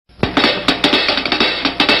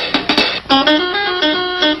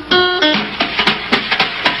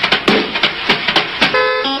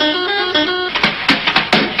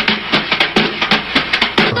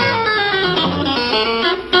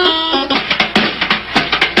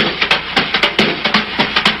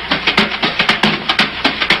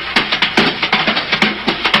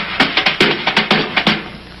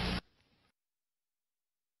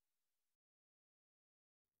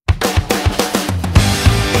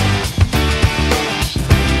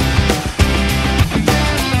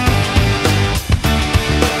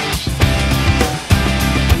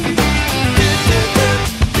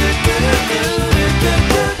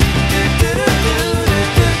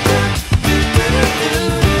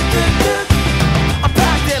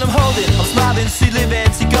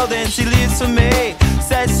world and she lives for me.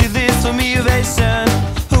 Says she lives for motivation,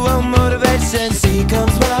 oh motivation. She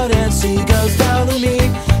comes round and she goes down on me,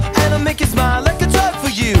 and I'll make you smile like a drug for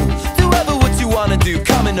you. Do ever what you wanna do,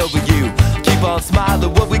 coming over you. Keep on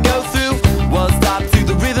smiling what we go through. One stop to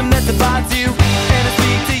the rhythm that defines you, and I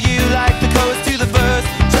speak to you like the chorus to the verse.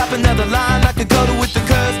 Drop another line like a coda with the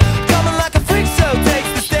curse. Coming like a freak show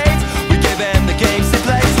takes the stage. We give them the games they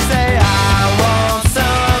play. She say I want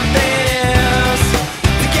something else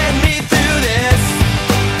to get me through this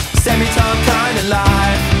semi-time kind of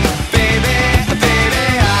life. Baby, baby,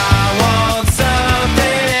 I want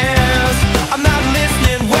something else. I'm not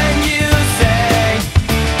listening when you say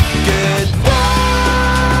goodbye.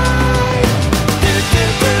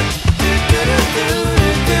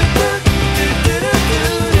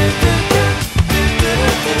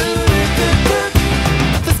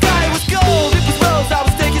 The sky was gold, it was rose. I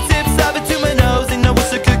was taking sips of it to my nose, and I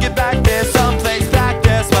wish I could get back there, someplace back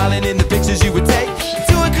there, smiling in the pictures you would take.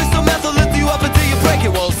 To a crystal meth will lift you up until you break.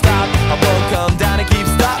 It won't stop. I won't come down and keep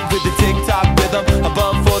stop with the tick-tock rhythm. I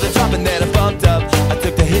bumped for the drop and then I bumped up. I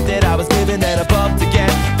took the hit that I was given, then I bumped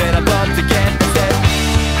again, then I bumped again. I said,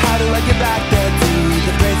 how do I get back there to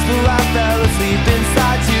the place where I fell asleep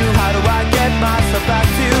inside you? How do I get myself back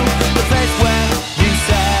to the place where you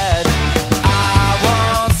said I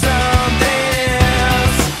want something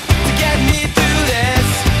else to get me through this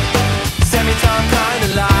semi-time kind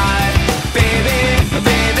of life? Baby,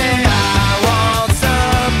 baby, I want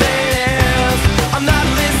something else. I'm not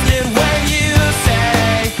listening when you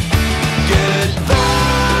say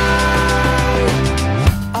goodbye.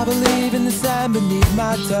 I believe in the sand beneath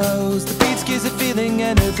my toes. The beach gives a feeling,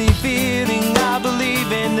 an earthy feeling. I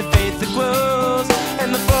believe in the faith that grows,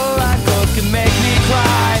 and the full light gold can make me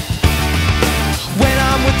cry. When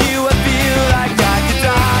I'm with you I feel like I could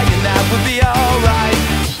die, and that would be alright,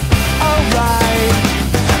 alright.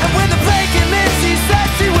 And when the plane came in she said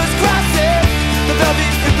she was crossing the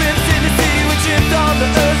velvet ribbons in the sea. We tripped on the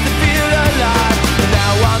earth to feel alive, and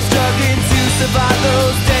now I'm struggling to survive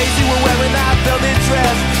those days you were wearing that velvet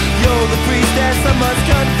dress. You're the priestess, I must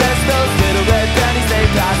confess. Those little red panties, they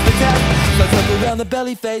passed the test. Let's look around the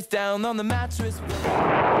belly, face down on the mattress.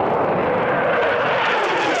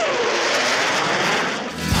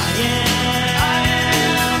 I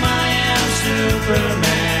am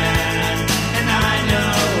Superman, and I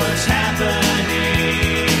know what's happening.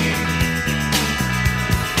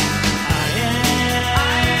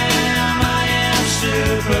 I am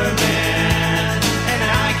Superman, and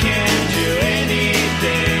I can do anything.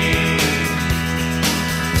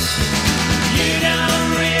 You don't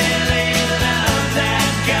really love that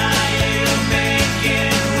guy you're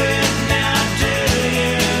making with now, do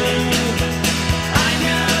you?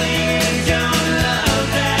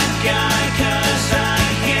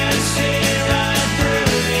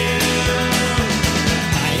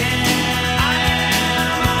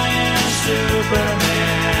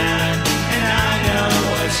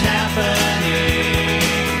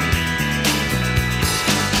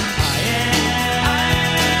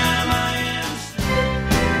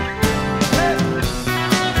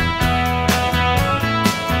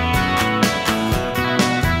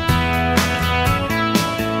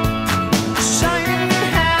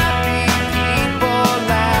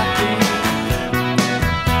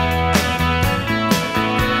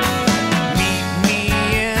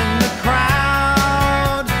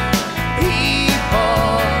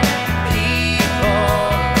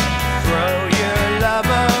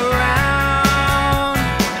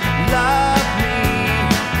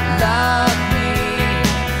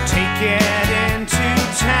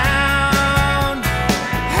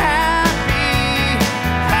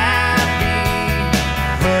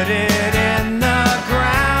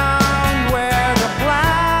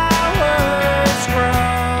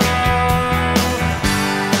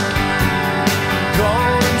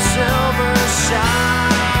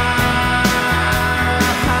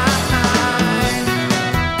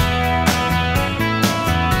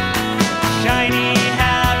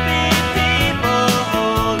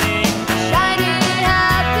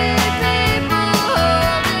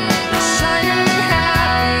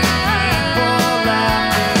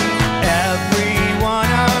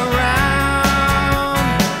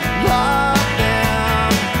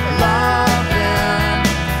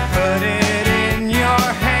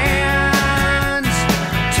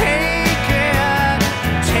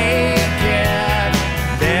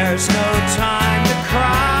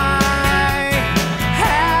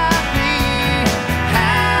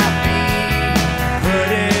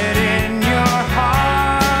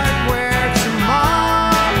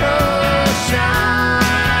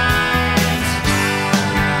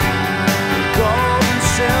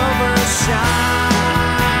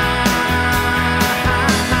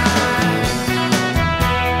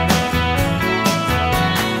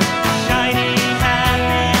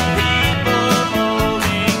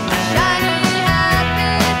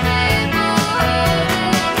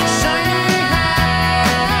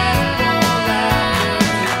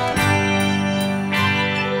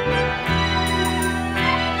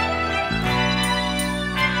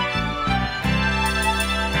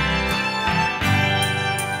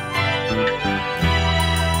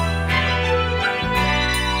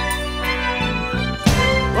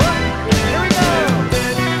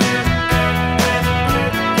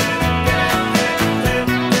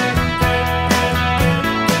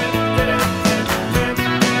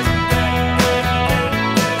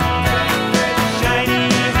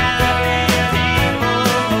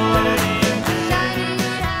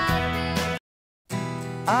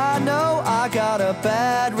 I got a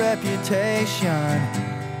bad reputation,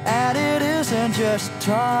 and it isn't just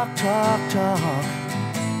talk, talk, talk.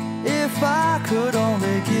 If I could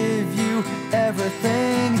only give you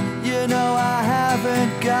everything, you know I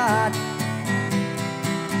haven't got.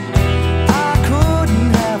 I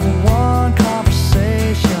couldn't have one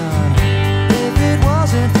conversation if it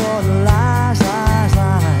wasn't for the lies, lies,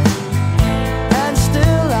 lies. And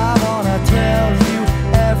still I wanna tell you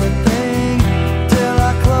everything till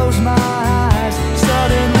I close my eyes.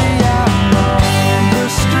 Suddenly I'm on the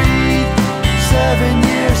street, 7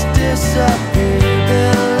 years disappeared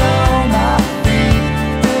below my feet,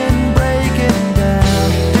 been breaking down.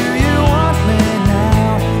 Do you want me now?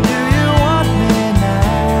 Do you want me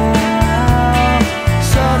now?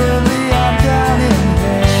 Suddenly I'm down in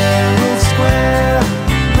Herald Square,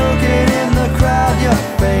 looking in the crowd, your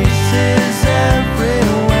face is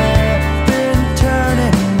everywhere, been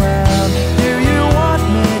turning round. Do you want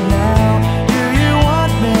me now? Do you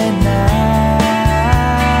want me now?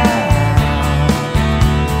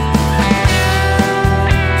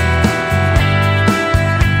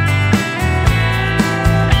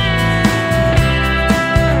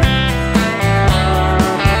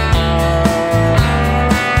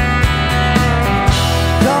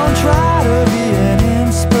 Don't try to be an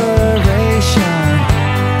inspiration,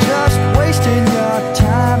 just wasting your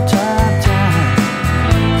time, time, time.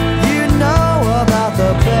 You know about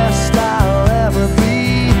the best I'll ever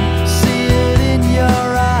be, see it in your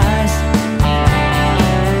eyes.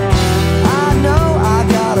 I know I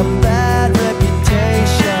got a bad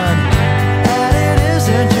reputation, and it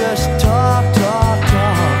isn't just talk, talk,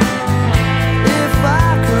 talk. If I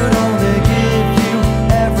could only give you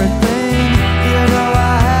everything, you know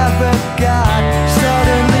I haven't got.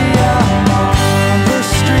 Suddenly I'm on the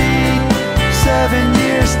street, 7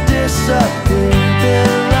 years disappeared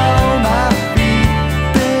below my feet,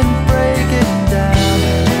 been breaking down.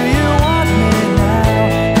 Do you want me now?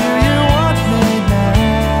 Do you want me now?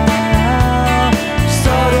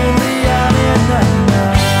 Suddenly I'm in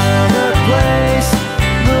another place,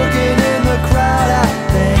 looking in the crowd, I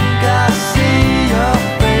think I see your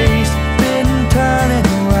face, been turning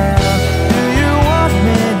around. Do you want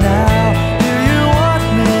me now? Do you want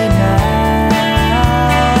me now?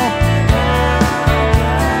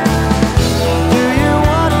 Do you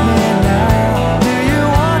want me now? Do you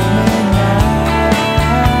want me now?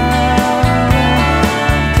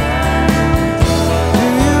 Do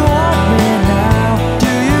you want me now?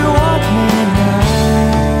 Do you want me now?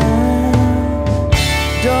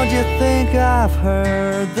 Don't you think I've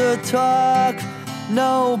heard the talk?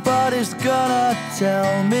 Nobody's gonna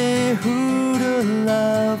tell me who to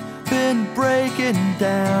love, been breaking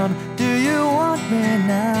down. Do you want me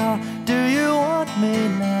now? Do you want me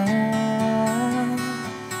now?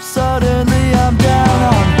 Suddenly I'm down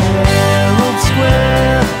on Herald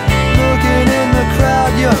Square, looking in the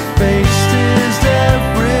crowd, your face is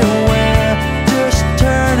everywhere, just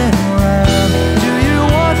turning around. Do you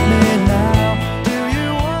want me now? Do you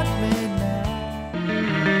want me now?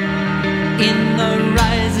 In the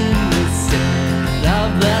rising descent of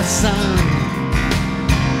the sun,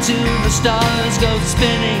 till the stars go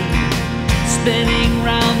spinning, spinning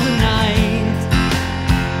round the night.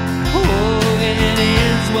 Oh, it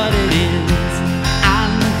is what it is,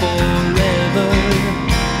 and forever.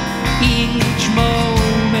 Each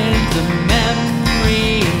moment a memory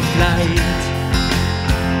in flight.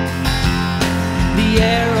 The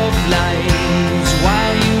arrow flies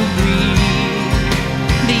while you breathe.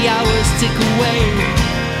 The hours tick away,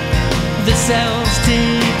 the cells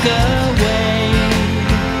tick away.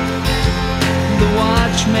 The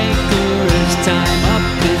watchmaker has time up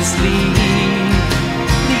his sleeve.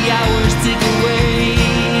 The hours tick away,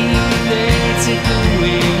 they tick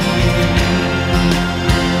away.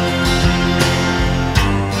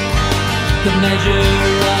 The measure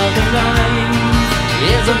of the life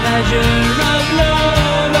is a measure of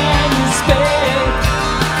love and despair.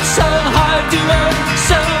 So hard to earn,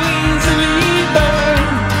 so easily burned.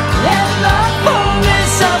 And the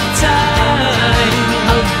fullness of time,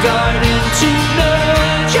 a garden to know.